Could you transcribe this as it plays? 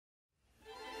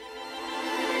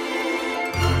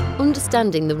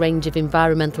understanding the range of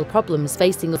environmental problems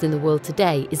facing us in the world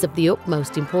today is of the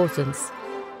utmost importance.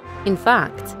 In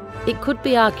fact, it could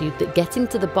be argued that getting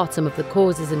to the bottom of the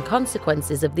causes and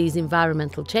consequences of these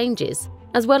environmental changes,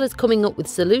 as well as coming up with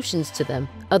solutions to them,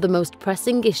 are the most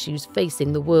pressing issues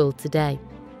facing the world today.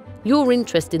 Your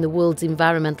interest in the world's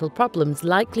environmental problems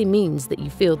likely means that you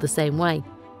feel the same way.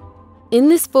 In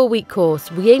this 4-week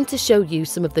course, we aim to show you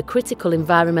some of the critical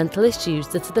environmental issues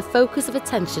that are the focus of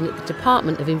attention at the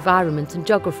Department of Environment and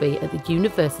Geography at the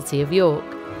University of York.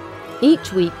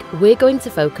 Each week, we're going to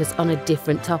focus on a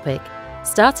different topic,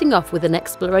 starting off with an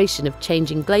exploration of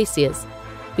changing glaciers,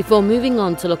 before moving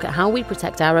on to look at how we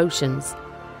protect our oceans,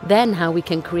 then how we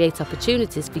can create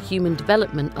opportunities for human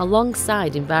development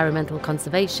alongside environmental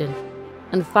conservation,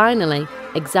 and finally,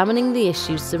 examining the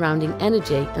issues surrounding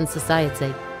energy and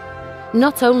society.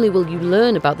 Not only will you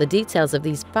learn about the details of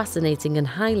these fascinating and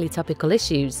highly topical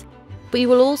issues, but you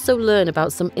will also learn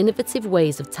about some innovative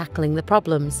ways of tackling the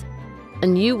problems,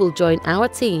 and you will join our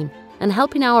team and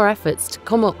help in our efforts to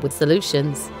come up with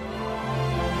solutions.